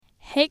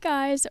Hey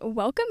guys,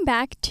 welcome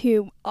back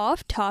to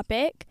Off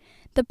Topic,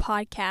 the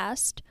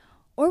podcast.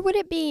 Or would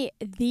it be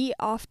the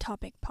Off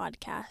Topic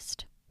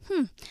podcast?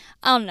 I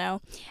don't know.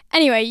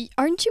 Anyway,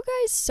 aren't you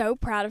guys so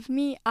proud of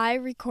me? I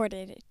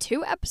recorded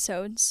 2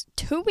 episodes,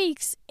 2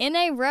 weeks in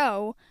a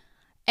row,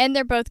 and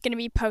they're both going to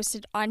be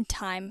posted on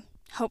time,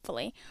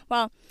 hopefully.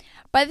 Well,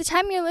 by the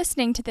time you're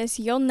listening to this,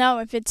 you'll know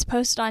if it's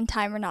posted on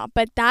time or not,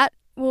 but that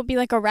will be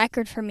like a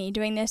record for me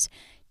doing this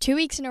 2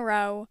 weeks in a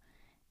row.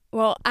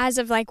 Well, as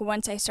of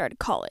once I started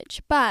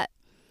college. But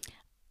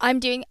I'm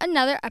doing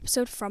another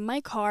episode from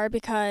my car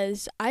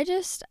because I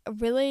just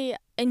really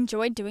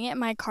enjoyed doing it in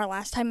my car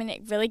last time, and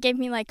it really gave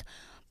me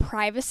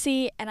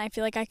privacy, and I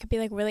feel like I could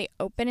be really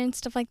open and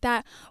stuff like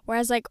that.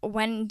 Whereas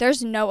when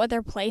there's no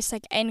other place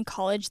in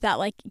college that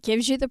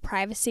gives you the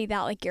privacy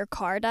that your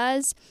car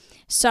does.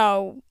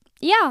 So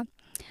yeah.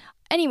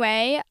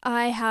 Anyway,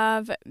 I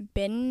have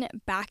been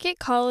back at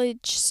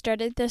college,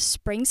 started the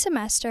spring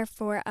semester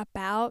for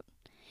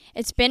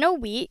it's been a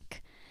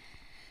week,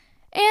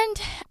 and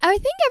I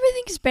think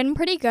everything's been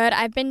pretty good.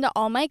 I've been to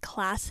all my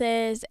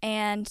classes,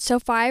 and so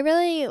far I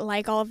really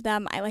like all of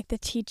them. I like the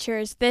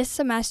teachers. This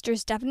semester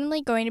is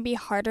definitely going to be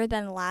harder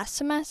than last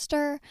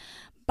semester,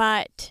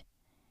 but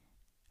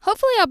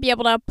hopefully I'll be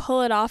able to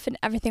pull it off and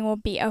everything will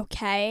be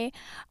okay.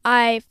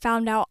 I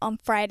found out on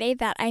Friday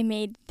that I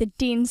made the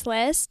dean's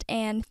list,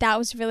 and that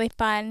was really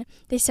fun.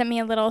 They sent me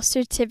a little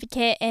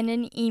certificate and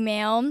an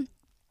email.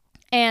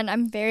 And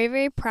I'm very,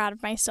 very proud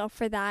of myself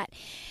for that.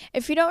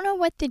 If you don't know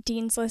what the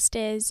Dean's List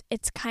is,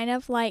 it's kind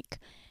of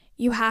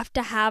you have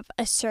to have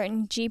a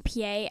certain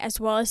GPA as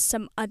well as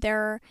some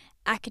other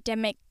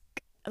academic,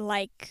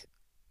 what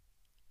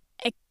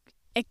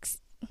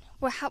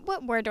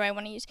word do I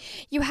want to use?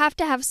 You have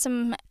to have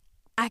some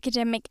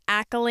academic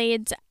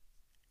accolades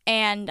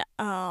and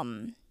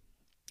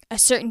a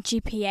certain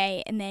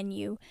GPA, and then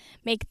you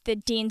make the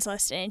Dean's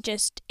List, and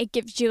it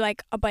gives you a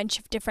bunch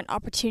of different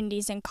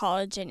opportunities in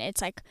college, and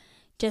it's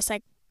just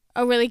a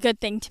really good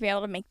thing to be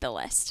able to make the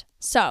list.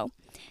 So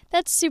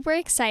that's super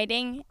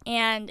exciting,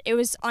 and it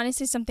was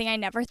honestly something I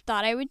never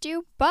thought I would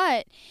do,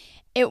 but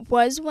it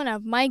was one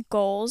of my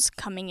goals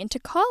coming into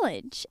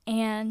college,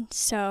 and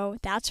so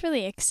that's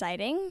really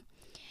exciting.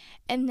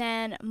 And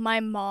then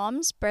my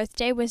mom's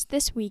birthday was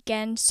this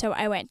weekend, so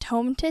I went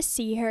home to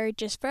see her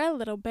just for a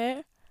little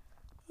bit.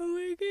 Oh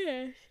my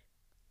goodness.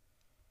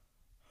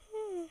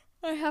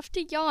 I have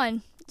to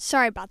yawn.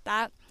 Sorry about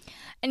that.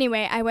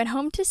 Anyway, I went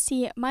home to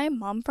see my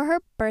mom for her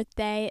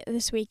birthday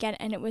this weekend,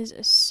 and it was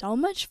so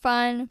much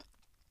fun.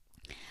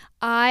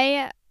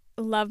 I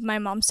love my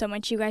mom so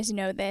much, you guys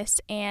know this,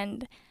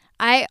 and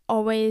I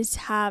always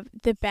have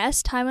the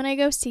best time when I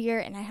go see her,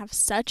 and I have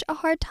such a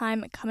hard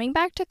time coming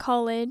back to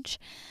college.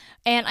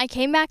 And I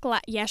came back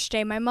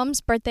yesterday. My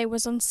mom's birthday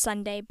was on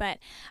Sunday, but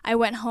I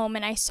went home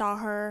and I saw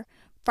her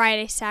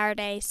Friday,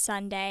 Saturday,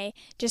 Sunday,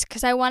 just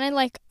because I wanted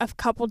a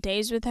couple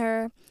days with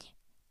her.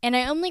 And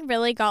I only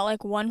really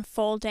got one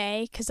full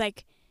day because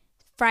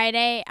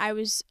Friday I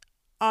was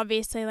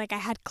obviously I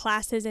had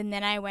classes, and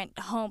then I went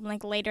home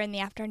later in the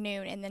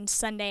afternoon, and then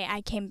Sunday I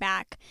came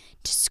back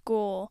to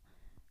school.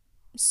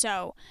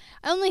 So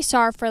I only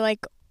saw her for there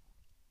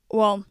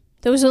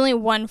was only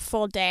one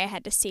full day I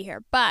had to see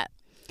her, but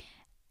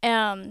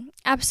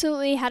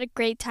absolutely had a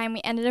great time.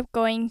 We ended up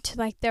going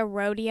to the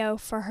rodeo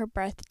for her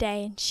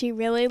birthday, and she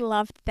really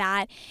loved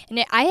that,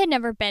 and I had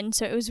never been,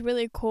 so it was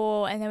really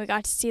cool. And then we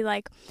got to see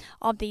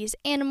all these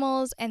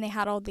animals, and they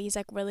had all these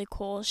really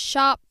cool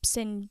shops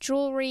and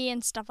jewelry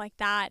and stuff like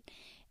that.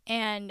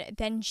 And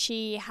then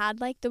she had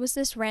there was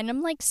this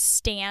random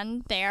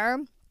stand there,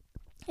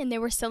 and they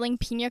were selling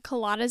pina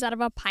coladas out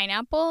of a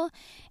pineapple,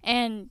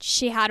 and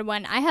she had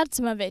one. I had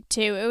some of it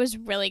too. It was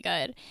really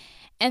good.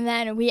 And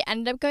then we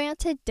ended up going out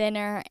to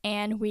dinner,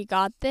 and we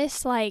got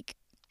this,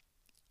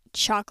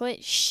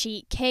 chocolate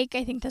sheet cake.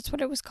 I think that's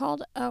what it was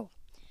called. Oh,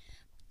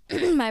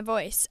 my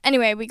voice.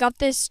 Anyway, we got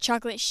this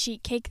chocolate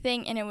sheet cake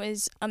thing, and it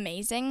was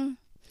amazing.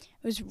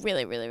 It was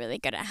really, really, really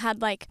good. It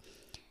had,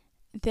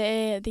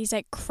 these,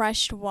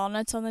 crushed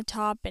walnuts on the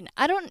top, and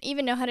I don't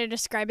even know how to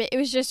describe it. It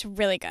was just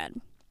really good.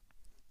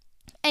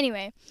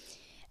 Anyway,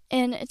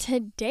 in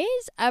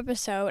today's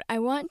episode, I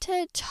want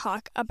to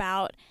talk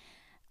about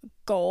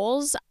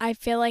goals. I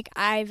feel like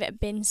I've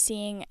been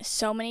seeing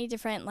so many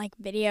different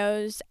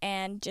videos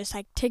and just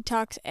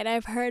TikToks, and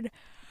I've heard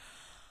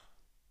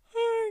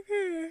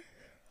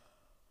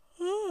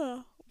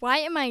why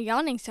am I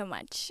yawning so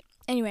much?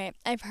 Anyway,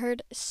 I've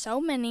heard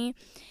so many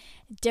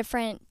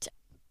different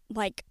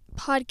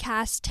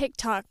podcasts,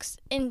 TikToks,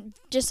 and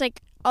just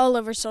all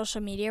over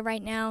social media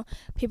right now.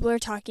 People are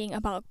talking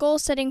about goal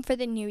setting for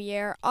the new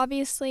year.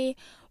 Obviously,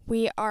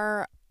 we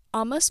are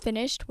almost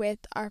finished with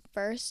our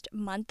first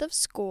month of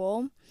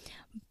school,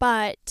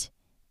 but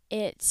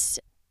oh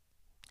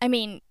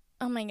my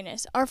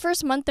goodness, our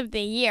first month of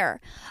the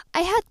year.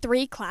 I had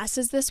 3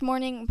 classes this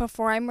morning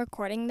before I'm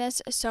recording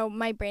this, so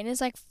my brain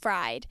is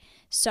fried.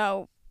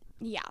 So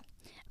yeah,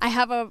 I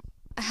have a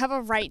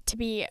right to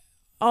be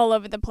all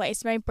over the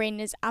place. My brain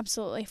is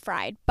absolutely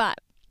fried, but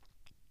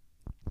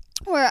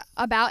we're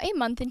about a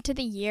month into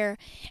the year,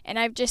 and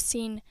I've just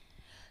seen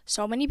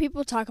so many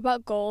people talk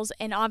about goals,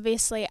 and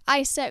obviously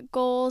I set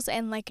goals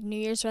and like New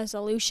Year's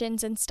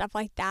resolutions and stuff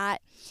like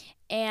that.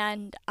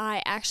 And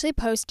I actually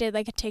posted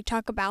like a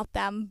TikTok about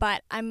them,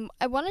 but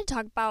I want to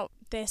talk about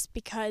this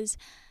because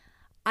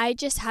I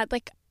just had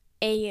like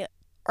a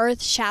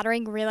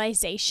earth-shattering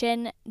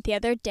realization the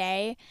other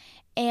day,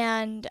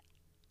 and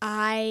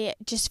I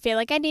just feel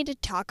like I need to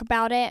talk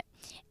about it.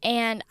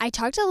 And I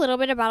talked a little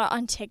bit about it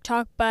on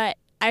TikTok, but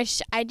I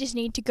just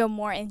need to go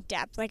more in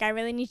depth. Like, I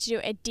really need to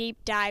do a deep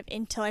dive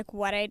into like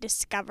what I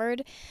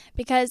discovered,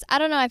 because I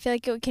don't know, I feel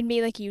like it can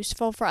be like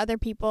useful for other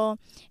people.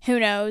 Who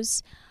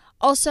knows?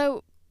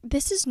 Also,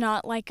 this is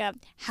not like a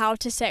how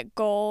to set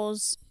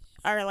goals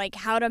or like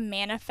how to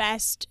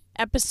manifest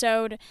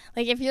episode.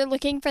 Like, if you're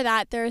looking for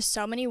that, there are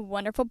so many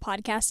wonderful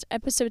podcast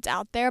episodes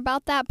out there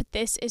about that, but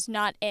this is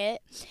not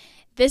it.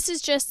 This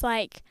is just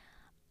like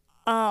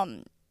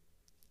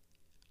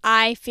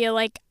I feel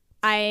like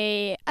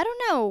I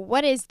don't know,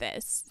 what is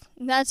this?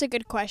 That's a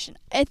good question.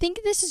 I think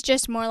this is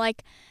just more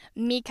like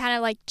me kind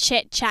of like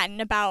chit-chatting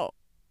about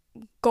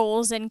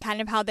goals and kind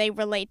of how they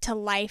relate to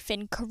life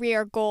and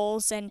career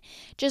goals and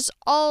just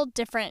all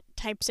different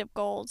types of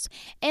goals.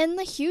 And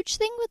the huge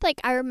thing with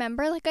like, I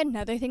remember like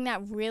another thing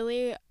that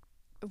really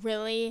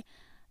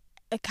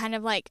kind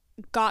of like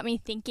got me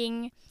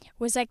thinking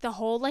was like the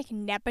whole like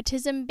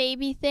nepotism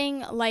baby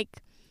thing.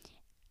 Like,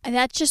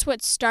 that's just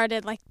what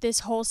started like this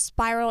whole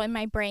spiral in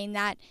my brain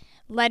that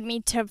led me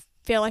to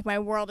feel like my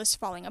world is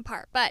falling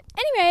apart. But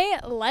anyway,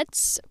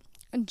 let's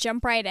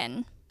jump right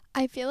in.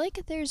 I feel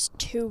like there's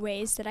two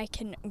ways that I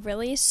can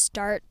really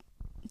start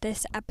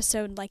this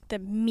episode, like the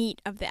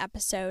meat of the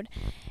episode.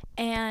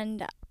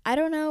 And I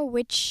don't know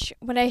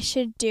what I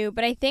should do,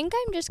 but I think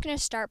I'm just going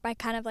to start by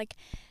kind of like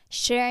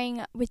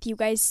sharing with you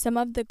guys some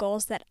of the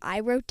goals that I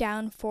wrote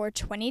down for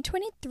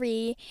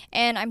 2023,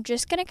 and I'm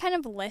just going to kind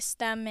of list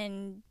them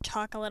and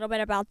talk a little bit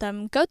about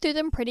them, go through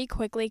them pretty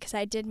quickly because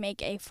I did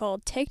make a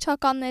full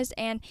TikTok on this,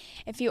 and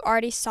if you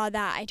already saw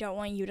that, I don't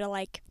want you to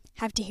like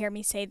have to hear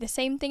me say the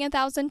same thing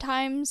 1,000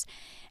 times,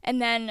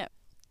 and then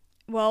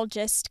we'll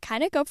just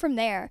kind of go from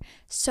there.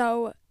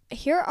 So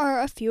here are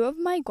a few of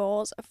my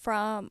goals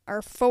for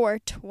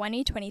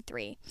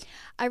 2023.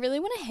 I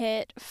really want to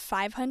hit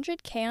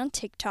 500K on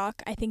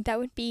TikTok. I think that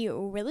would be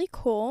really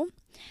cool.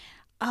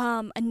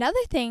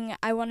 Another thing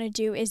I want to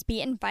do is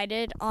be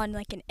invited on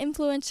like an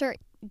influencer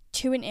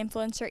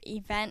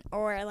event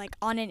or like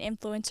on an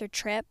influencer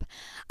trip.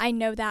 I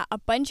know that a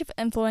bunch of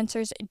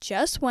influencers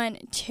just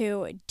went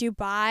to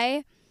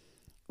Dubai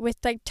with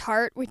like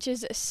Tarte, which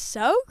is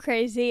so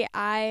crazy.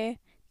 I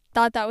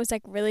thought that was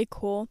like really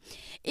cool.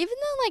 Even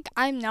though like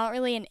I'm not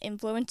really an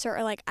influencer,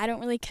 or like I don't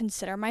really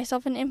consider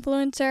myself an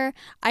influencer,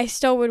 I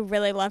still would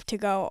really love to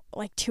go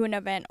like to an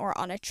event or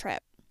on a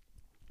trip.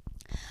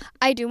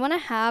 I do want to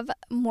have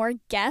more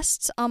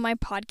guests on my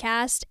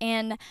podcast,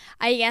 and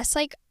I guess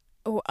like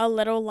a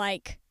little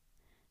like,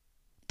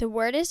 the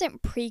word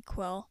isn't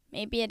prequel,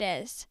 maybe it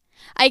is.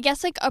 I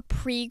guess like a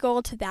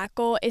pre-goal to that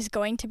goal is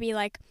going to be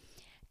like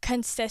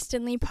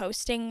consistently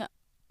posting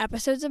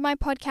episodes of my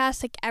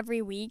podcast like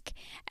every week,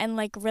 and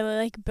like really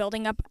like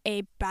building up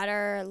a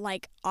better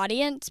like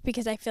audience,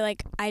 because I feel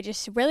like I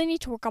just really need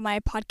to work on my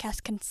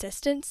podcast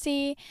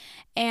consistency,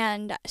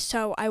 and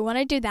so I want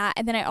to do that.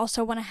 And then I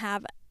also want to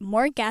have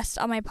more guests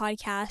on my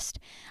podcast.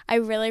 I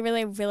really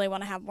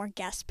want to have more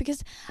guests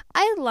because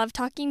I love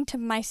talking to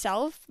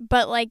myself,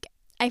 but like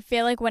I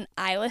feel like when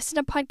I listen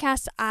to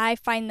podcasts, I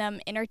find them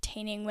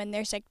entertaining when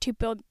there's like two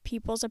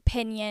people's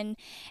opinion,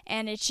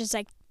 and it's just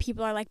like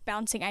people are like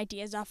bouncing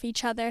ideas off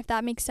each other, if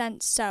that makes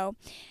sense. So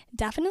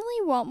definitely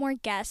want more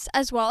guests,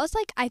 as well as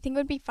like I think it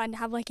would be fun to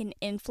have like an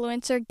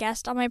influencer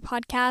guest on my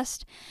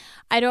podcast.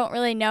 I don't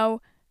really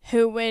know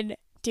who would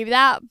do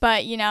that,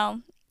 but you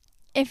know,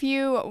 if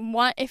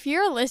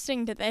you're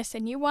listening to this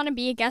and you want to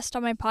be a guest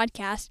on my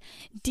podcast,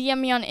 DM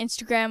me on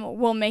Instagram.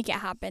 We'll make it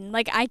happen.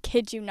 Like, I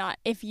kid you not.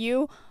 If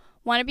you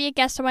want to be a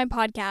guest on my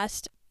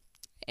podcast,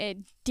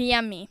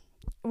 DM me.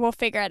 We'll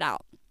figure it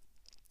out.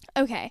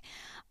 Okay.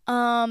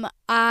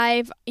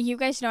 You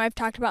guys know I've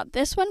talked about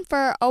this one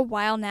for a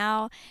while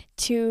now,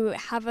 to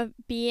have a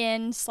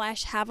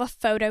have a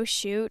photo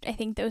shoot. I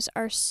think those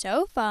are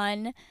so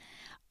fun.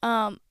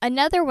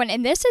 Another one,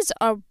 and this is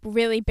a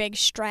really big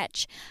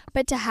stretch,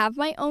 but to have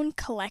my own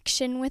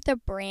collection with a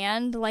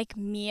brand like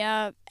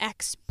Mia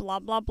X blah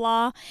blah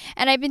blah.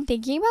 And I've been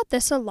thinking about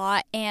this a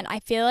lot, and I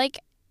feel like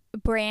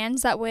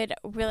brands that would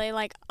really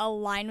like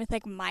align with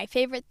like my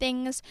favorite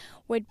things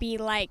would be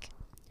like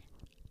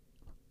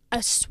a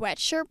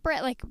sweatshirt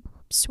brand, like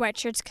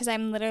sweatshirts, because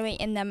I'm literally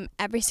in them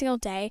every single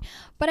day.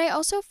 But I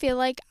also feel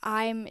like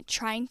I'm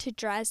trying to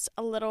dress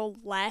a little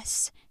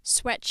less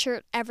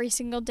sweatshirt every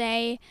single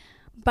day.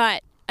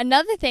 But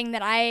another thing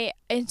that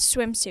in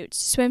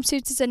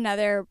swimsuits is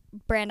another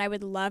brand I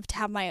would love to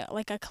have my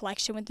like a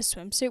collection with, the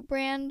swimsuit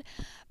brand.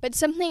 But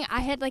something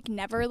I had like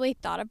never really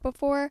thought of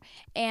before,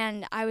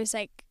 and I was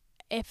like,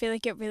 I feel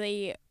like it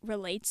really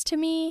relates to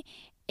me,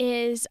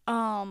 is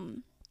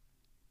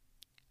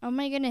Oh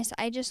my goodness,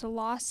 I just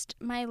lost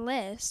my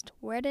list.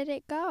 Where did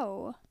it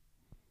go?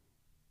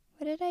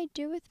 What did I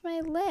do with my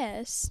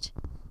list?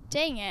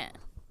 Dang it.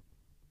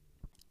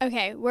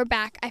 Okay, we're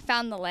back. I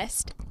found the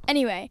list.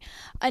 Anyway,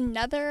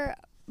 another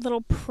little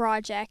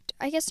project,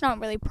 I guess not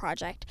really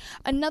project,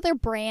 another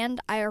brand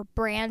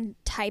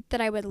type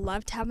that I would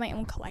love to have my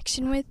own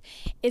collection with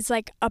is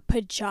like a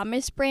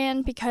pajamas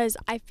brand, because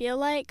I feel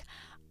like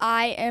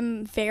I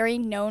am very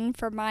known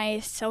for my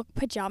silk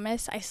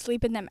pajamas. I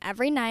sleep in them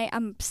every night.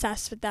 I'm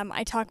obsessed with them.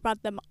 I talk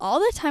about them all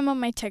the time on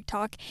my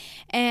TikTok,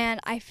 and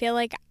I feel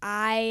like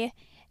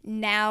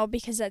now,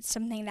 because that's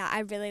something that I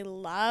really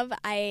love,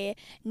 I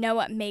know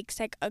what makes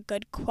like a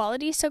good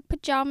quality silk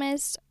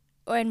pajamas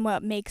and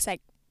what makes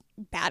like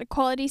bad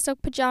quality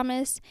silk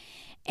pajamas.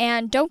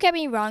 And don't get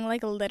me wrong,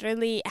 like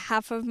literally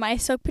half of my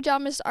silk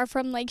pajamas are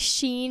from like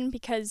Shein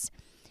because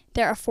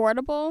they're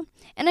affordable,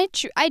 and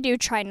I do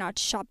try not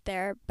to shop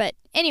there. But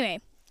anyway,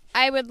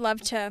 I would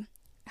love to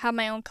have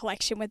my own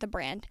collection with a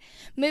brand.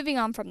 Moving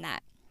on from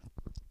that,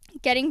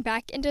 getting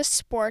back into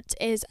sports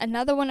is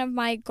another one of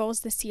my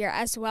goals this year,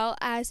 as well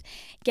as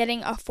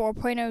getting a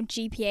 4.0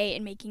 GPA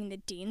and making the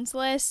dean's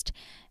list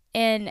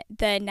in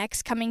the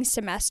next coming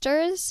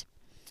semesters.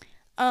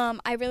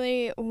 I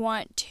really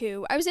want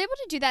to. I was able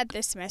to do that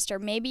this semester.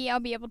 Maybe I'll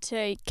be able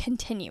to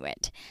continue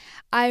it.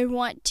 I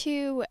want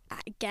to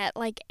get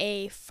like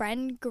a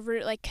friend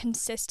group, like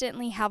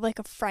consistently have like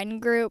a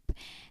friend group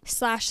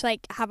 /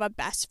 like have a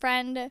best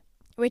friend,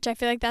 which I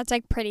feel like that's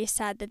like pretty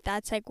sad that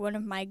that's like one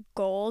of my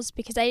goals,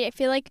 because I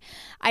feel like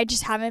I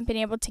just haven't been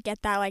able to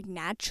get that like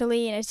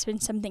naturally, and it's been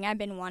something I've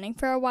been wanting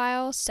for a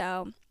while.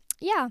 So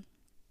yeah,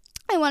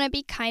 I want to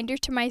be kinder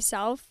to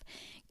myself,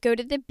 go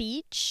to the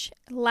beach,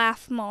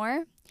 laugh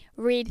more,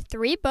 read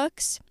 3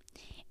 books,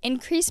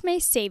 increase my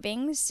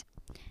savings.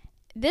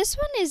 This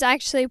one is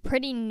actually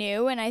pretty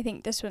new, and I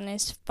think this one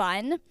is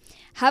fun.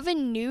 Have a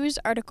news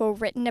article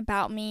written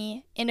about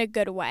me in a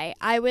good way.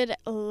 I would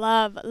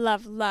love,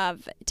 love,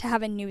 love to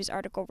have a news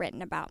article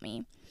written about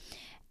me.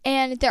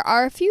 And there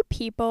are a few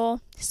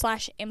people /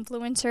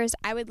 influencers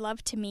I would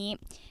love to meet.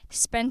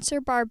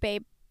 Spencer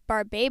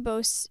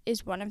Barbabos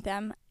is one of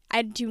them.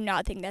 I do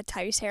not think that's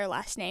how you say her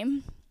last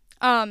name.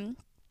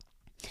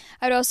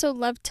 I'd also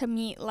love to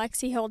meet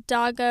Lexi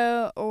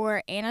Hidalgo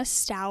or Anna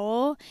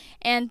Stowell,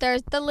 and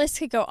the list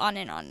could go on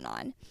and on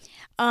and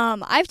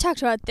on. I've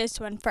talked about this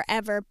one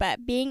forever,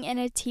 but being in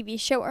a TV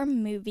show or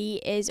movie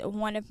is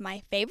one of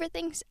my favorite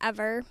things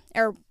ever,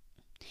 or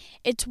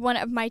it's one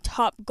of my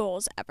top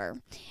goals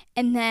ever.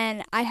 And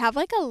then I have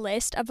like a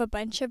list of a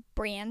bunch of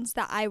brands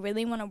that I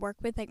really want to work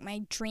with, like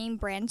my dream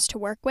brands to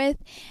work with.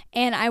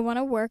 And I want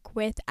to work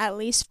with at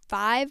least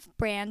 5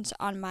 brands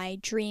on my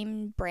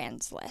dream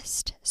brands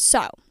list.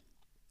 So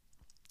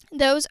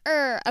those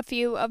are a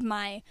few of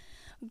my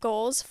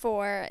goals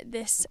for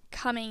this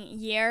coming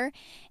year.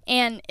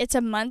 And it's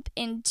a month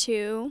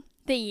into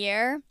the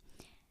year,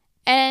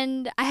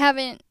 and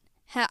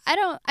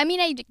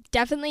I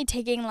definitely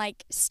taking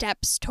like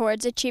steps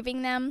towards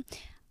achieving them.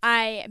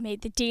 I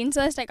made the dean's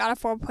list. I got a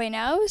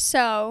 4.0,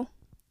 so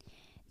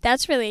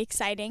that's really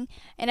exciting.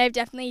 And I've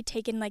definitely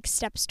taken like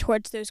steps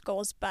towards those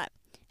goals, but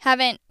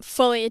haven't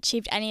fully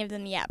achieved any of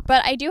them yet.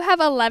 But I do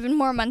have 11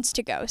 more months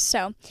to go,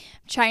 so I'm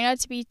trying not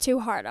to be too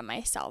hard on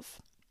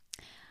myself.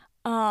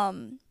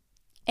 And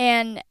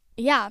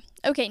yeah,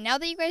 okay, now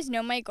that you guys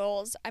know my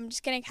goals, I'm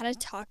just going to kind of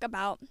talk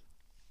about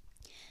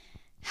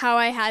how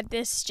I had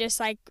this just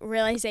like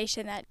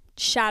realization that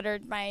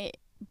shattered my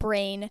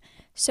brain.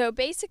 So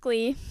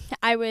basically,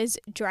 I was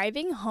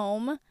driving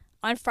home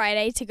on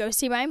Friday to go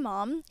see my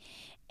mom,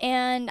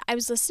 and I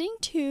was listening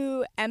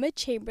to Emma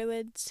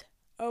Chamberlain's,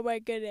 oh my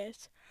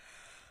goodness.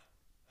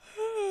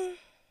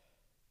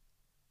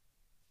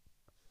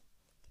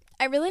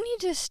 I really need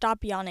to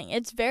stop yawning.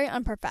 It's very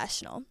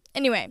unprofessional.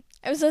 Anyway,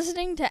 I was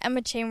listening to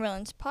Emma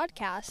Chamberlain's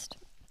podcast,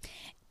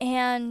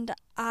 and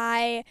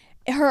the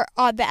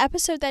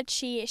episode that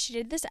she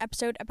did this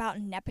episode about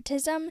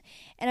nepotism,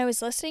 and I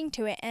was listening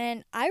to it,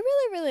 and I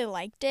really, really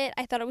liked it.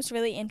 I thought it was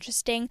really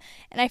interesting,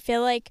 and I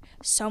feel like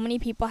so many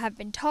people have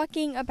been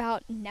talking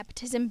about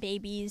nepotism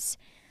babies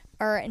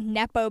or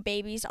nepo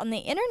babies on the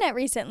internet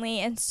recently,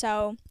 and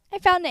so I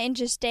found it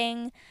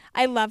interesting.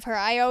 I love her.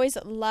 I always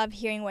love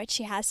hearing what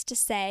she has to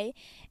say,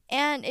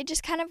 and it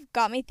just kind of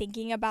got me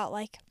thinking about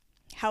like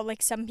how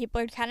like some people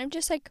are kind of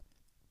just like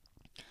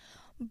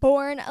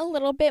born a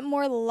little bit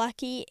more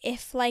lucky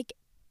if like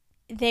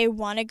they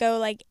want to go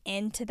like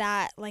into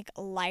that like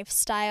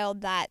lifestyle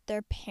that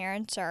their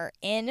parents are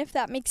in, if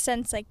that makes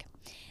sense. Like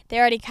they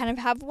already kind of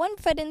have one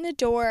foot in the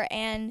door,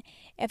 and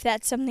if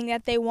that's something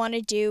that they want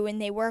to do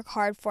and they work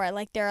hard for it,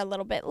 like they're a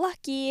little bit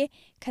lucky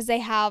because they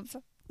have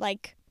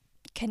like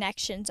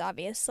connections,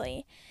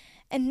 obviously.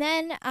 And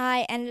then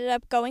I ended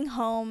up going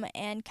home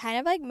and kind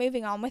of like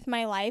moving on with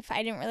my life.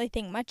 I didn't really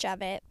think much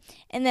of it.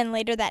 And then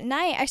later that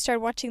night, I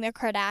started watching The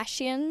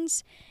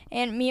Kardashians.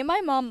 And me and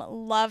my mom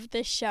love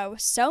this show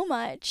so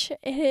much.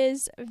 It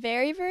is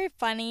very, very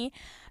funny.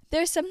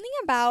 There's something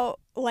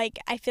about, like,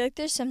 I feel like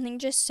there's something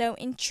just so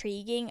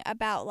intriguing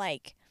about,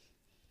 like,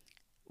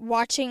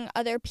 watching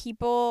other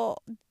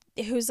people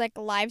whose like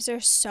lives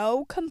are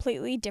so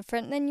completely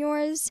different than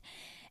yours.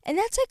 And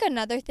that's like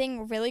another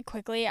thing really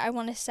quickly I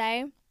want to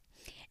say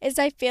is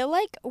I feel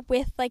like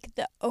with like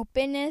the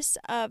openness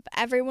of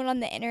everyone on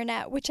the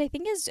internet, which I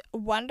think is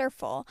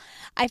wonderful,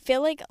 I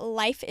feel like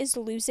life is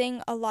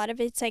losing a lot of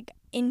its like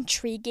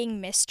intriguing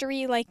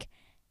mystery. Like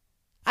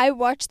I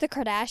watch the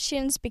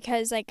Kardashians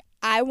because like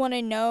I want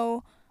to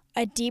know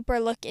a deeper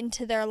look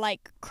into their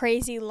like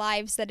crazy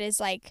lives that is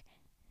like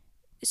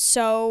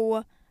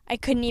so I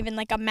couldn't even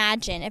like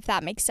imagine, if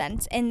that makes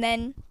sense. And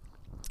then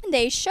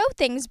they show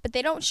things, but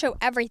they don't show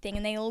everything,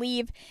 and they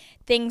leave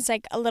things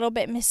like a little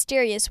bit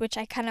mysterious, which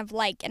I kind of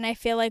like. And I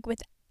feel like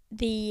with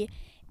the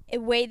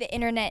way the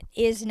internet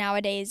is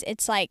nowadays,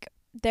 it's like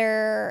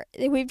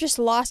we've just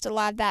lost a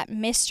lot of that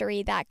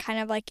mystery that kind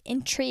of like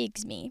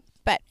intrigues me.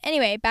 But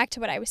anyway, back to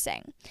what I was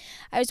saying.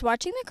 I was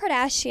watching the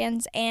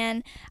Kardashians,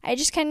 and I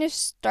just kind of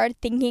started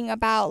thinking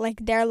about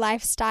like their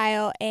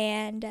lifestyle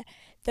and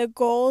the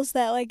goals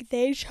that like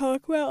they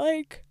talk about,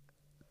 like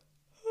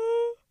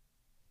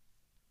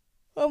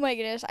oh my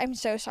goodness, I'm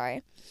so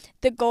sorry.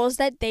 The goals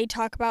that they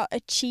talk about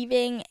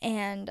achieving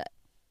and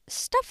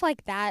stuff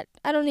like that.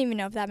 I don't even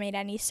know if that made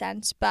any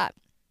sense, but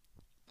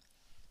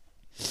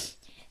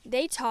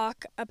they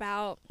talk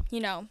about,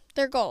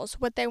 their goals,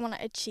 what they want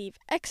to achieve,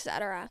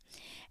 etc.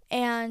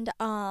 And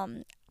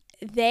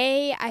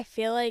I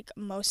feel like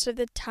most of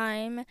the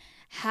time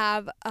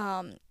have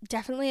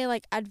definitely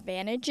like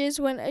advantages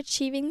when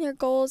achieving their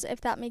goals, if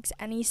that makes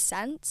any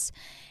sense.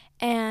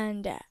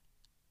 And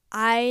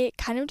I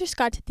kind of just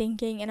got to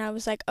thinking, and I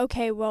was like,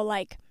 okay, well,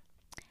 like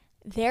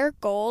their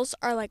goals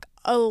are like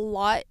a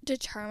lot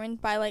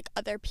determined by like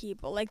other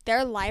people. Like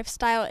their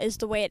lifestyle is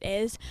the way it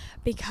is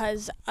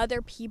because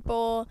other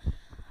people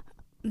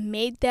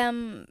made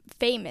them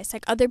famous.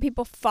 Like other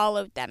people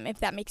followed them, if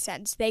that makes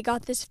sense. They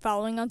got this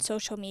following on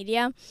social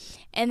media,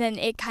 and then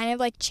it kind of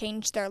like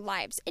changed their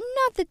lives. And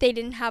not that they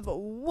didn't have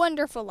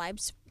wonderful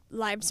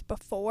lives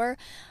before,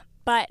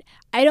 but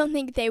I don't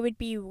think they would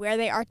be where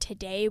they are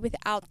today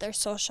without their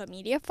social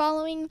media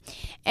following.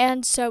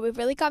 And so it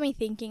really got me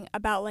thinking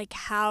about like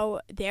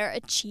how their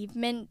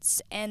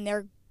achievements and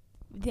their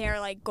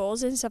like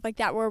goals and stuff like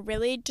that were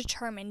really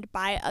determined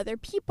by other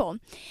people.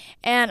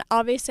 And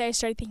obviously I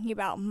started thinking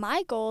about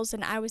my goals,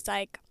 and I was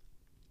like,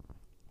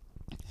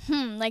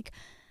 like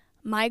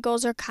my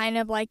goals are kind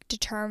of like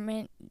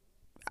determined,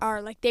 are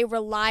like they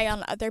rely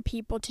on other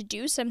people to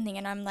do something,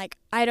 and I'm like,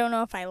 I don't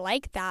know if I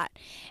like that.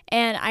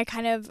 And I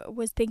kind of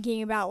was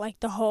thinking about like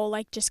the whole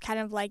like just kind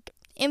of like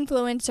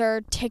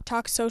influencer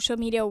TikTok social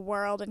media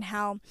world, and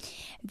how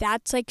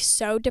that's like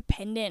so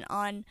dependent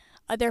on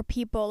other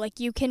people. Like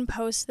you can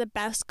post the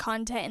best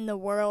content in the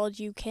world,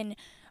 you can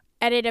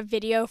edit a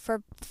video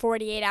for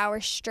 48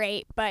 hours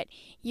straight, but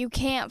you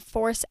can't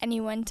force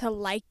anyone to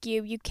like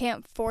you. You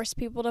can't force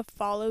people to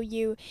follow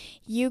you.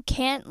 You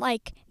can't,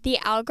 like, the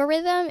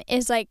algorithm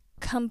is like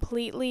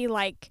completely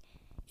like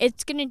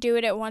it's going to do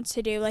what it wants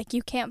to do. Like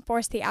you can't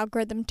force the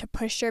algorithm to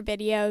push your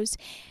videos.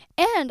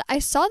 And I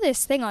saw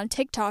this thing on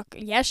TikTok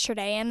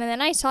yesterday, and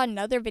then I saw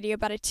another video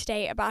about it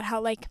today about how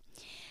like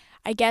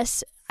I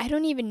guess I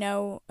don't even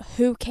know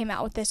who came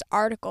out with this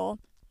article,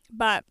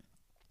 but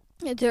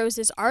there was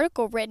this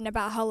article written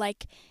about how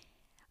like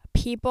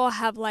people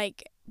have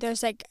like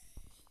there's like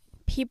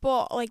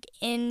people like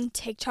in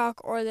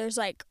TikTok, or there's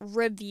like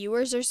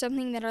reviewers or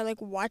something that are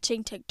like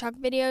watching TikTok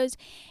videos,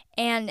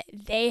 and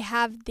they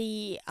have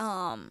the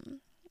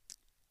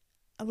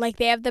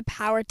they have the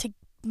power to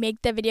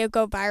make the video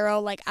go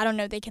viral. Like I don't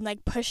know, they can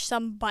like push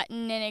some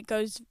button and it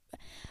goes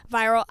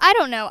viral. I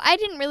don't know. I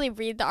didn't really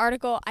read the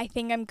article. I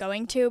think I'm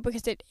going to,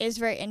 because it is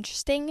very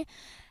interesting.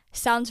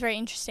 Sounds very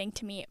interesting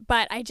to me.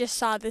 But I just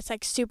saw this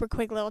like super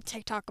quick little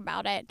TikTok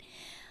about it.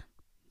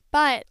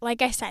 But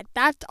like I said,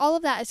 all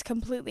of that is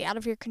completely out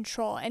of your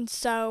control. And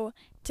so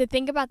to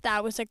think about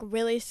that was like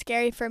really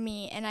scary for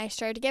me, and I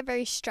started to get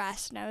very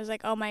stressed, and I was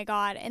like, oh my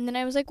God. And then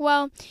I was like,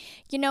 well,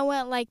 you know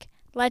what, like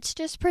let's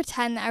just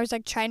pretend. I was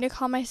like trying to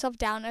calm myself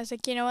down. I was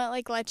like, you know what,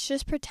 like let's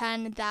just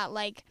pretend that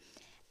like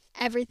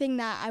everything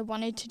that I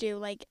wanted to do,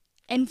 like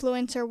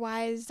influencer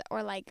wise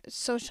or like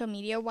social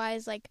media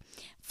wise, like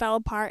fell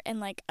apart in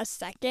like a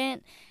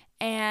second.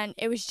 And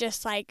it was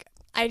just like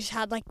I just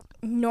had like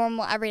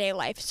normal everyday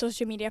life.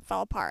 Social media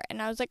fell apart,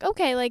 and I was like,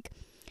 okay, like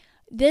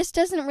this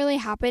doesn't really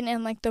happen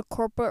in like the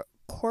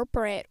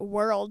corporate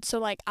world. So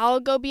like I'll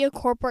go be a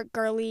corporate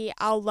girly.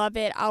 I'll love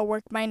it. I'll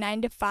work my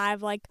 9 to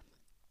 5. Like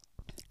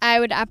I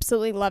would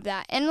absolutely love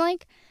that. And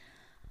like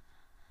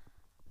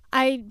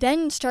I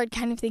then started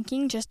kind of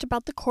thinking just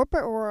about the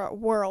corporate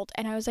world,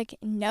 and I was like,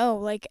 no,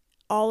 like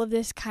all of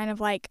this kind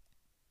of like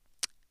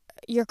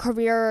your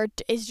career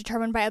is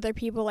determined by other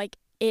people, like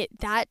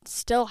that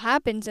still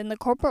happens in the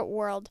corporate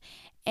world.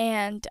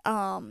 And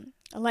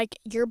like,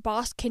 your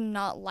boss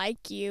cannot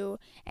like you,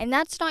 and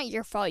that's not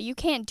your fault. You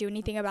can't do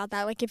anything about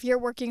that. Like, if you're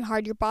working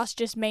hard, your boss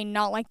just may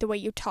not like the way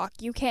you talk.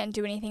 You can't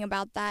do anything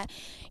about that.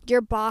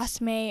 Your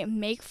boss may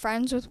make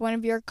friends with one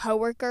of your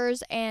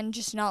coworkers and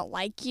just not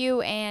like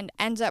you, and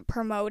ends up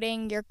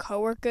promoting your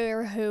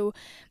coworker who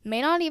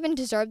may not even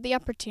deserve the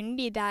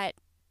opportunity that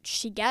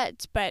she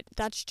gets, but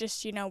that's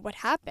just, what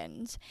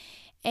happens.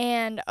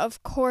 And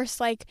of course,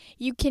 like,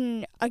 you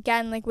can,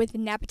 again, like with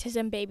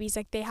nepotism babies,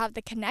 like, they have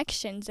the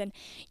connections, and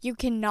you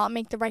cannot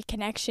make the right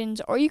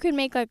connections, or you can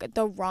make like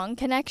the wrong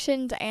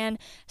connections, and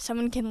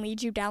someone can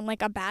lead you down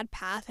like a bad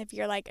path if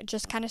you're like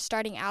just kind of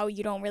starting out.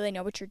 You don't really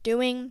know what you're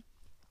doing,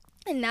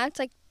 and that's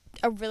like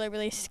a really,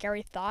 really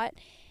scary thought.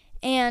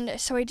 And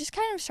so I just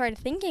kind of started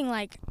thinking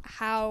like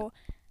how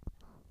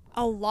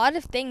a lot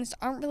of things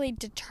aren't really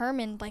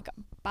determined like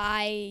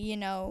by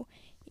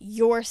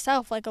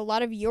yourself. Like, a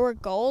lot of your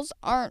goals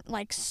aren't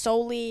like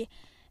solely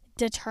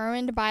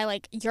determined by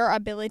like your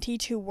ability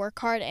to work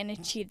hard and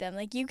achieve them.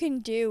 Like, you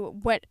can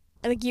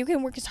you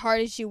can work as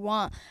hard as you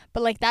want,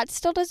 but like that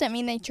still doesn't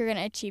mean that you're going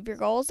to achieve your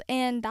goals,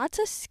 and that's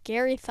a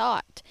scary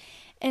thought.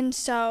 And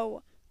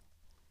so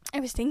I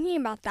was thinking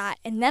about that,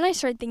 and then I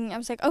started thinking, I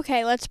was like,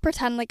 okay, let's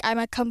pretend like I'm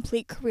a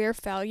complete career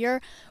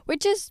failure,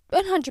 which is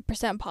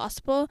 100%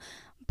 possible.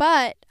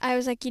 But I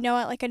was like, you know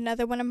what, like,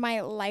 another one of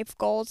my life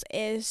goals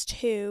is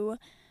to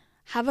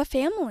have a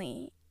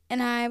family.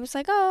 And I was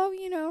like, oh,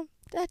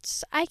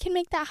 I can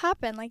make that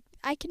happen. Like,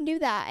 I can do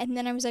that. And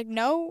then I was like,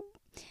 no,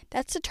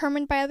 that's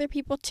determined by other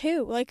people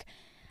too. Like,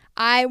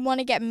 I want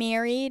to get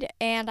married,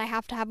 and I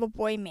have to have a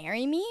boy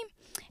marry me.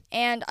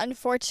 And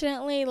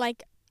unfortunately,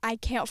 like, I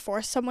can't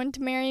force someone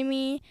to marry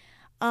me.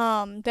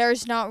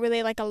 There's not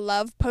really like a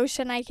love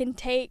potion I can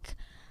take.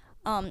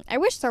 I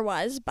wish there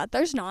was, but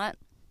there's not.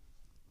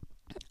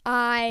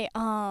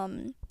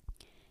 And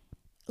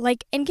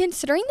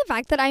considering the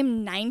fact that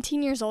I'm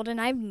 19 years old and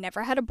I've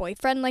never had a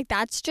boyfriend, like,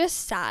 that's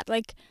just sad.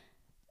 Like,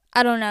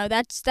 I don't know,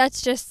 that's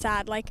just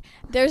sad. Like,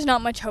 there's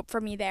not much hope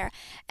for me there.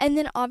 And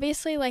then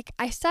obviously, like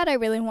I said, I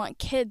really want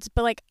kids,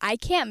 but like, I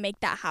can't make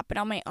that happen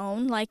on my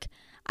own. Like,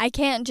 I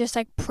can't just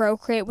like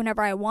procreate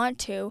whenever I want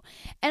to.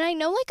 And I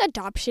know like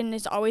adoption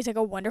is always like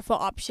a wonderful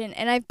option,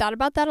 and I've thought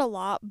about that a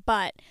lot,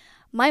 but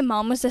my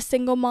mom was a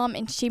single mom,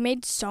 and she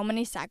made so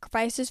many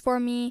sacrifices for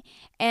me,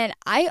 and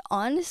I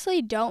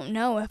honestly don't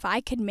know if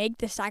I could make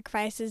the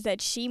sacrifices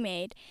that she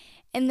made.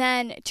 And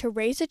then to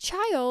raise a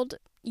child,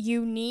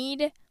 you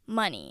need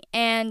money,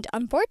 and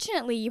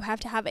unfortunately you have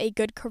to have a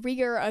good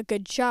career, a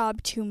good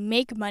job to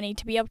make money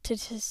to be able to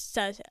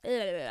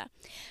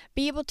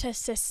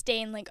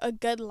sustain like a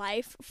good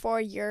life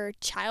for your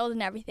child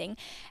and everything.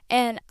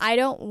 And I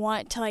don't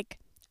want to like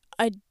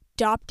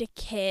adopt a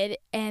kid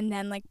and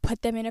then like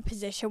put them in a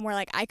position where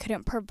like I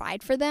couldn't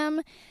provide for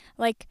them.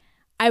 Like,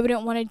 I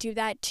wouldn't want to do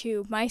that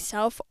to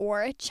myself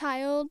or a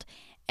child.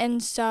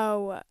 And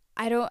so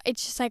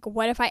it's just like,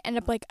 what if I end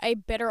up like a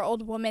bitter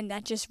old woman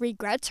that just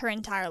regrets her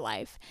entire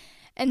life?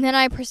 And then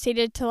I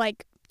proceeded to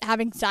like have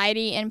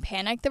anxiety and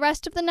panic the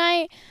rest of the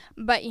night.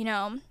 But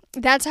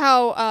that's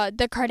how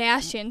the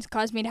Kardashians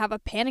caused me to have a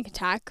panic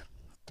attack.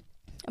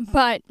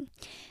 But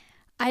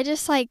I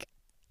just like,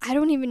 I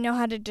don't even know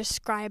how to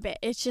describe it.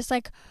 It's just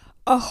like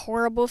a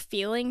horrible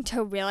feeling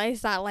to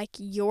realize that like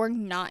you're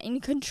not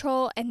in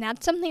control. And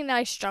that's something that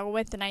I struggle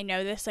with, and I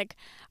know this. Like,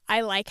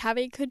 I like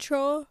having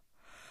control.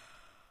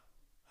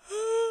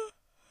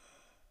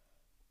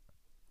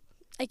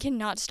 I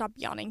cannot stop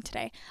yawning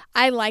today.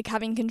 I like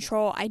having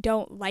control. I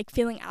don't like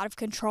feeling out of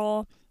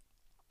control.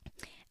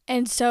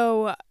 And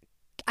so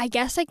I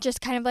guess like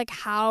just kind of like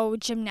how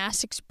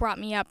gymnastics brought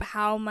me up,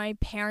 how my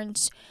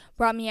parents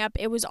brought me up,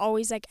 it was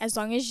always like, as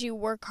long as you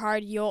work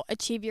hard, you'll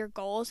achieve your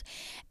goals.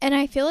 And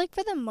I feel like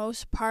for the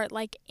most part,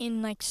 like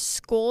in like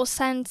school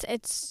sense,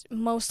 it's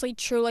mostly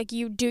true. Like,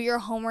 you do your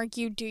homework,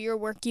 you do your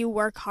work, you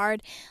work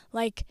hard,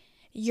 like,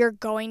 you're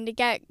going to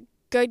get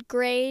good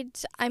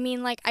grades. I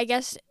mean, like, I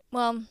guess,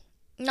 well,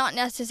 not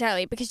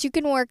necessarily, because you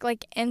can work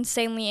like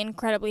insanely,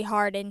 incredibly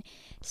hard and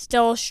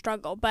still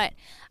struggle. But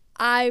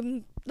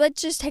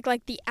let's just take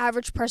like the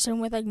average person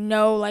with like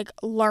no like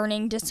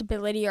learning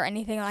disability or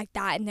anything like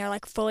that, and they're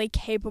like fully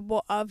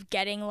capable of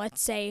getting,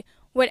 let's say,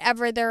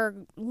 whatever their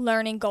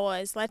learning goal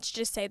is. Let's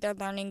just say their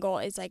learning goal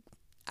is like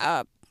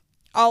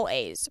all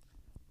A's,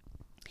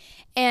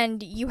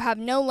 and you have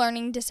no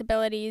learning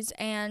disabilities,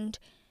 and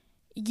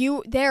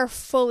they're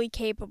fully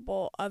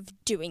capable of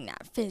doing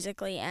that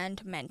physically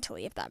and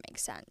mentally, if that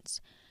makes sense.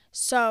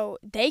 So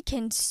they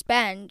can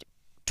spend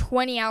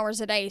 20 hours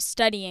a day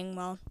studying.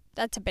 Well,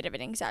 that's a bit of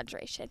an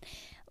exaggeration.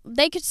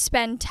 They could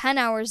spend 10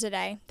 hours a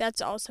day.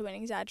 That's also an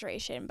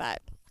exaggeration,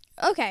 but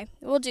okay,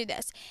 we'll do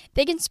this.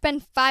 They can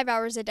spend 5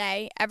 hours a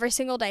day, every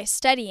single day,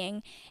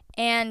 studying,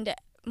 and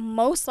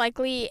most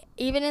likely,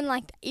 even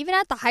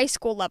at the high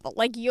school level,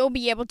 like, you'll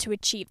be able to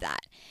achieve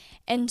that.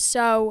 And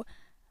so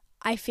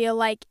I feel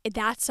like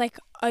that's like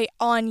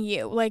on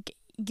you. Like,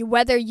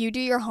 whether you do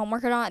your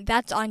homework or not,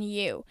 that's on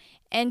you.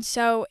 And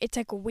so it's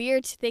like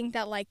weird to think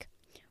that like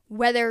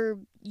whether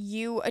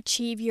you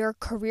achieve your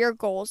career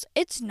goals,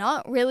 it's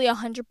not really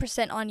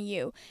 100% on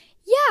you.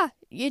 Yeah,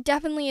 it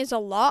definitely is a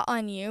lot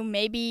on you,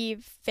 maybe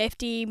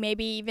 50,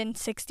 maybe even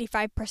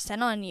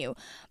 65% on you.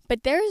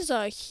 But there's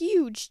a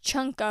huge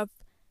chunk of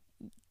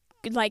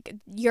like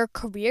your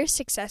career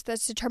success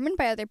that's determined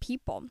by other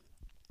people.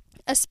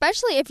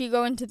 Especially if you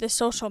go into the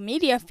social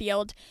media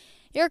field,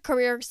 your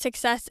career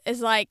success is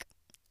like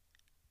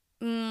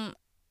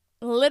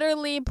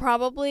literally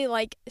probably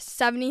like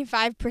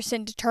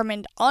 75%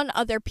 determined on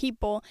other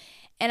people,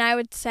 and I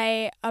would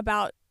say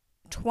about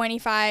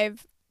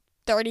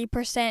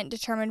 25-30%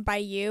 determined by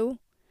you.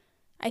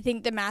 I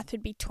think the math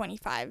would be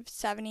 25,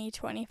 70,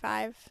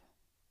 25.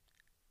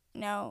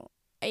 No,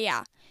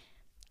 yeah.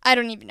 I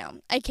don't even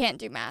know. I can't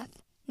do math.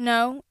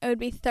 No, it would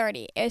be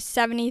 30. It's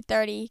 70,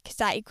 30, because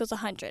that equals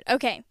 100.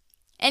 Okay.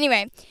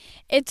 Anyway,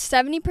 it's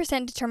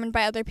 70% determined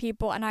by other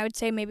people, and I would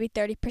say maybe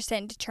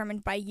 30%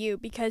 determined by you,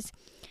 because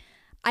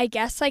I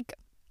guess, like,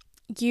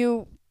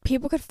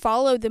 people could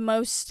follow the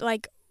most,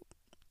 like,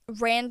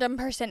 random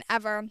person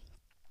ever,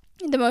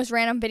 the most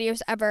random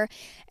videos ever.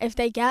 If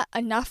they get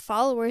enough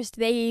followers,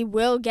 they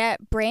will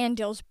get brand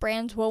deals.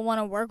 Brands will want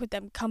to work with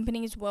them.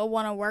 Companies will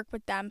want to work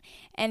with them.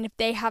 And if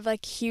they have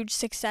like huge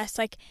success,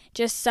 like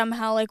just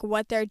somehow like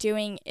what they're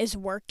doing is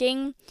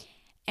working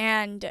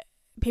and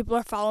people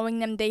are following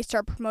them, they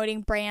start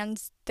promoting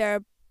brands,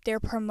 their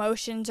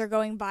promotions are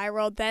going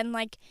viral, then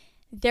like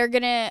they're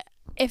gonna,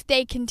 if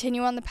they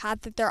continue on the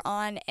path that they're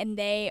on and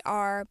they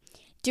are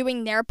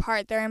doing their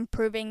part, they're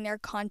improving their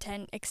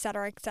content,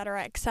 etc.,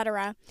 etc.,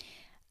 etc.,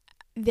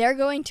 they're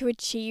going to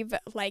achieve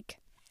like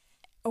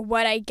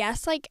what I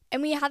guess, like,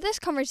 and we had this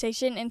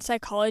conversation in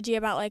psychology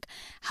about like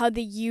how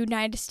the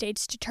United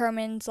States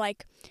determines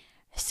like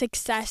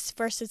success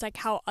versus like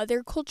how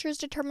other cultures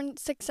determine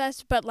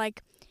success, but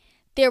like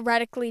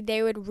theoretically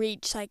they would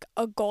reach like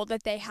a goal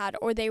that they had,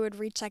 or they would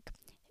reach like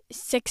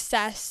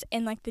success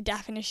in like the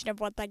definition of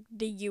what like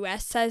the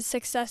US says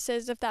success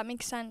is, if that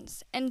makes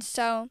sense. And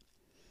so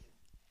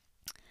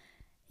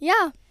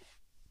yeah,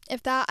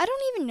 if that, I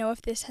don't even know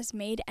if this has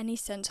made any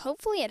sense.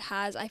 Hopefully it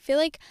has. I feel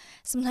like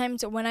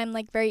sometimes when I'm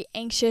like very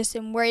anxious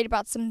and worried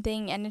about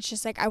something and it's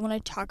just like I want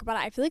to talk about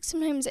it, I feel like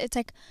sometimes it's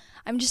like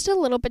I'm just a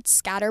little bit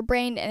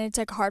scatterbrained and it's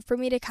like hard for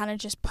me to kind of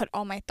just put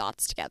all my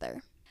thoughts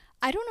together.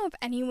 I don't know if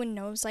anyone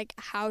knows like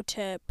how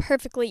to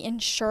perfectly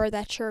ensure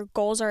that your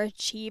goals are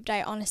achieved.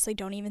 I honestly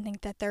don't even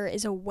think that there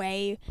is a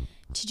way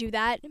to do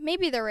that.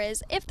 Maybe there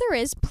is. If there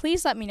is,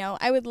 please let me know.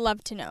 I would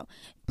love to know.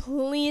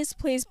 Please,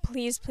 please,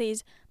 please,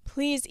 please,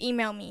 please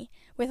email me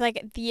with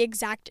like the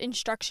exact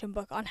instruction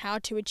book on how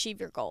to achieve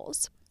your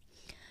goals.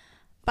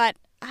 But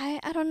I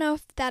don't know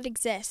if that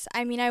exists.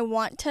 I mean, I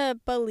want to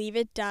believe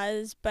it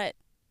does, but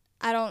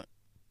I'm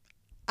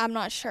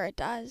not sure it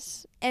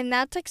does. And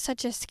that's like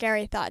such a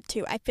scary thought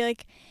too. I feel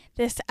like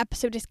this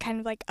episode is kind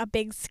of like a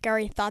big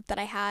scary thought that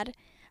I had,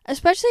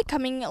 especially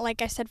coming,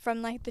 like I said,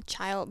 from like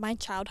my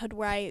childhood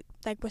where I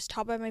like was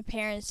taught by my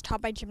parents,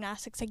 taught by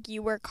gymnastics, like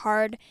you work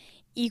hard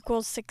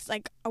equals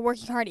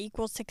working hard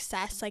equals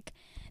success, like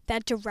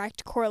that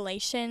direct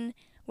correlation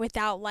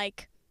without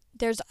like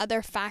there's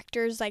other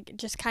factors, like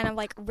just kind of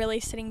like really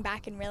sitting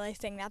back and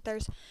realizing that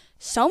there's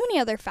so many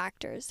other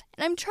factors.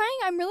 And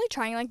I'm really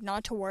trying like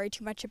not to worry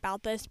too much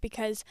about this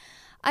because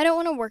I don't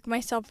want to work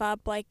myself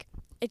up. Like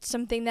it's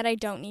something that I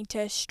don't need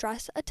to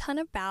stress a ton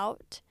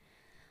about.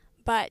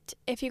 But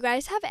if you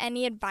guys have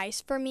any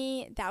advice for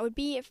me, that would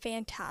be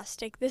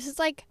fantastic. This is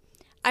like,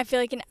 I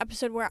feel like an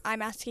episode where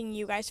I'm asking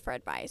you guys for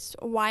advice.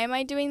 Why am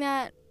I doing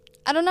that?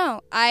 I don't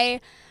know. I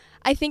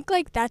think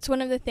like that's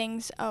one of the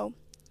things. Oh,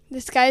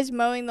 this guy's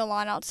mowing the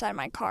lawn outside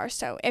my car.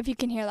 So if you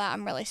can hear that,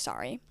 I'm really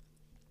sorry.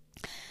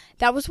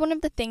 That was one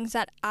of the things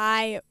that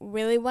I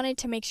really wanted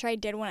to make sure I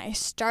did when I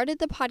started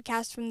the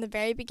podcast from the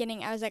very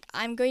beginning. I was like,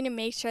 I'm going to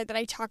make sure that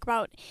I talk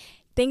about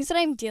things that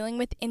I'm dealing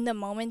with in the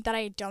moment that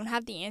I don't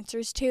have the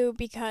answers to,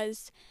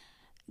 because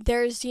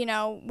there's,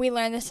 we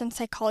learned this in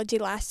psychology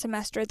last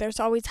semester.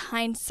 There's always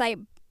hindsight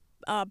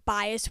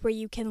bias where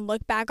you can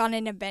look back on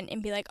an event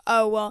and be like,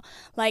 oh, well,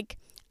 like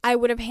I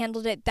would have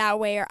handled it that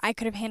way, or I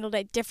could have handled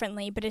it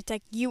differently. But it's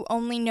like you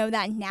only know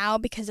that now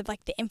because of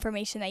like the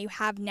information that you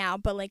have now.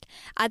 But like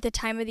at the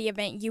time of the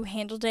event, you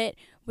handled it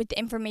with the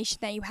information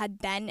that you had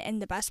then in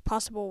the best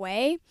possible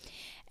way.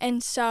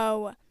 And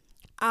so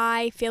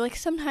I feel like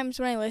sometimes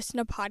when I listen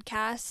to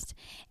podcasts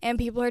and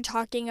people are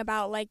talking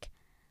about like,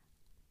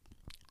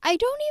 I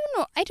don't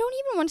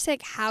even want to say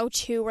like how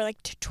to or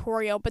like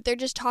tutorial, but they're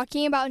just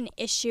talking about an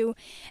issue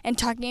and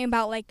talking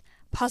about like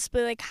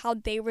possibly like how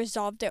they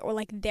resolved it or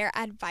like their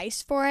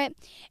advice for it.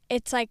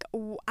 It's like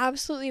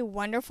absolutely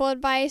wonderful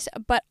advice,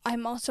 but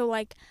I'm also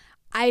like,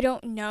 I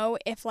don't know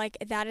if like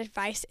that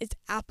advice is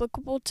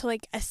applicable to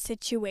like a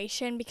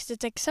situation, because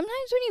it's like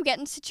sometimes when you get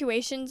in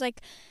situations like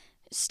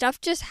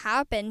stuff just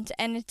happens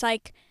and it's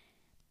like,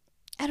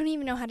 I don't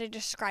even know how to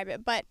describe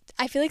it, but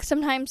I feel like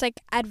sometimes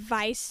like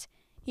advice,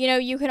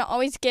 you can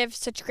always give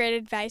such great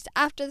advice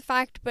after the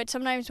fact, but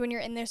sometimes when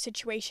you're in those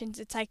situations,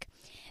 it's like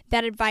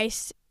that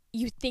advice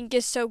you think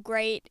is so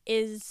great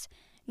is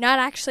not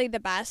actually the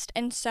best.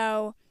 And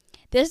so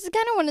this is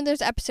kind of one of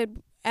those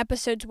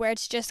episodes where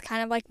it's just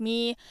kind of like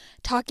me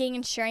talking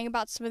and sharing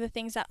about some of the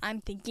things that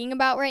I'm thinking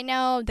about right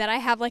now that I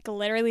have like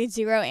literally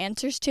zero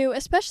answers to,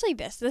 especially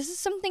this is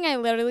something I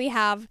literally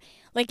have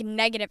like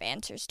negative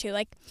answers to.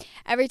 Like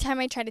every time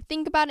I try to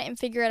think about it and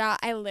figure it out,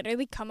 I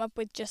literally come up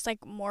with just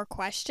like more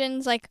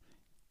questions, like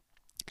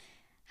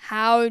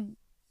how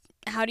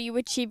do you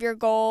achieve your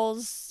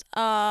goals?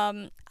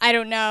 I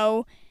don't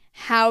know.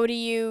 How do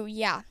you,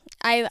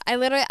 I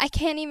literally, I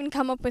can't even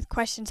come up with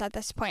questions at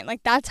this point.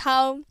 Like, that's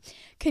how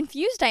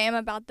confused I am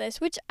about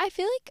this, which I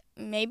feel like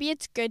maybe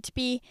it's good to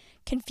be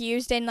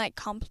confused and, like,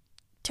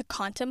 to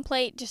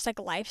contemplate just, like,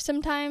 life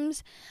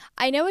sometimes.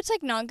 I know it's,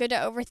 like, not good to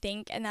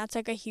overthink, and that's,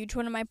 like, a huge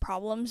one of my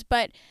problems,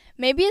 but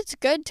maybe it's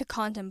good to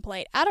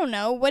contemplate. I don't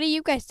know. What do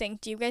you guys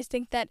think? Do you guys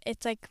think that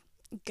it's, like,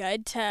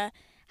 good to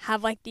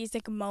have like these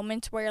like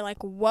moments where you're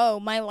like, whoa,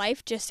 my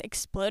life just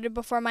exploded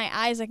before my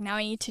eyes, like now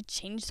I need to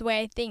change the way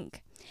I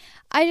think?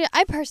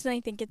 I personally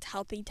think it's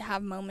healthy to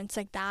have moments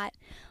like that.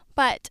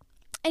 But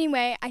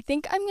anyway, I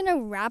think I'm gonna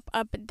wrap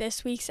up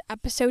this week's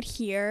episode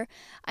here.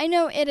 I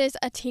know it is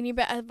a teeny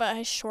bit of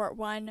a short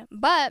one,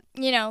 but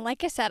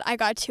like I said, I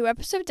got 2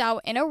 episodes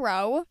out in a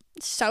row.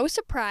 So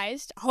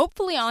surprised,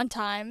 hopefully on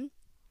time.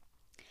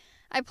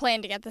 I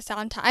plan to get this out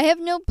on time. I have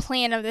no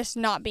plan of this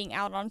not being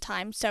out on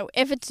time. So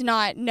if it's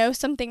not, know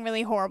something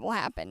really horrible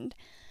happened.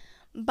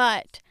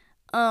 But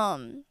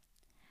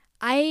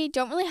I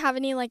don't really have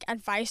any like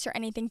advice or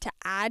anything to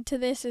add to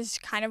this. Is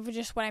kind of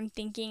just what I'm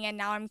thinking, and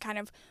now I'm kind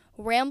of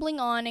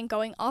rambling on and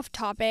going off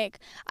topic.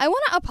 I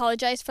want to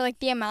apologize for like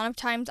the amount of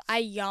times I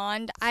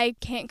yawned. I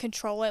can't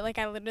control it. Like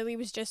I literally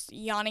was just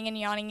yawning and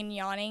yawning and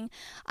yawning.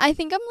 I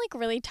think I'm like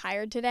really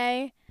tired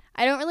today.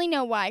 I don't really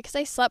know why, because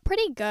I slept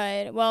pretty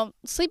good. Well,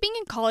 sleeping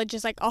in college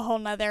is like a whole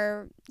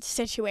nother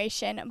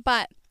situation.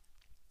 But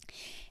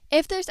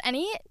if there's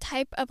any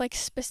type of like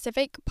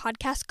specific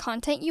podcast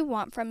content you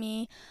want from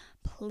me,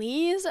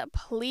 please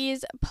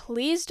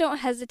don't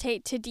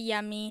hesitate to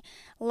DM me.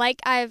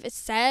 Like I've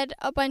said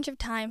a bunch of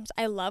times,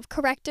 I love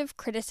corrective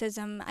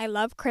criticism. I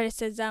love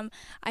criticism.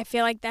 I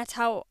feel like that's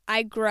how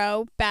I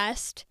grow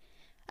best.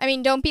 I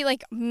mean, don't be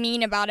like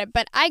mean about it,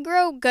 but I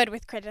grow good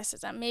with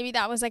criticism. Maybe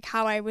that was like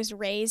how I was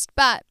raised.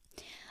 But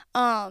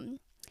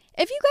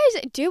if you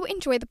guys do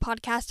enjoy the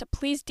podcast,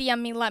 please DM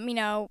me, let me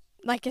know.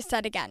 Like I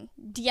said again,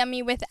 DM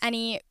me with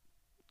any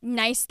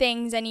nice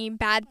things, any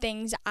bad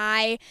things.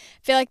 I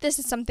feel like this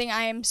is something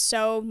I am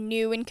so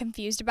new and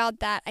confused about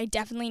that I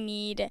definitely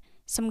need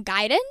some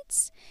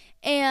guidance.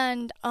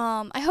 And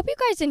I hope you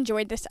guys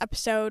enjoyed this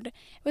episode. It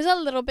was a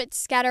little bit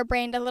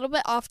scatterbrained, a little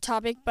bit off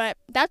topic, but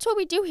that's what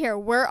we do here.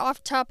 We're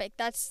off topic.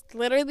 That's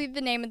literally the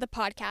name of the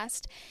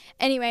podcast.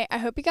 Anyway, I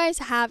hope you guys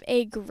have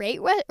a great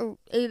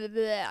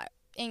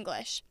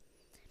English.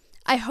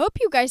 I hope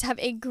you guys have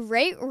a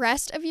great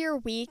rest of your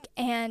week,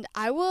 and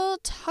I will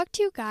talk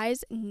to you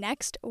guys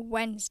next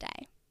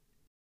Wednesday.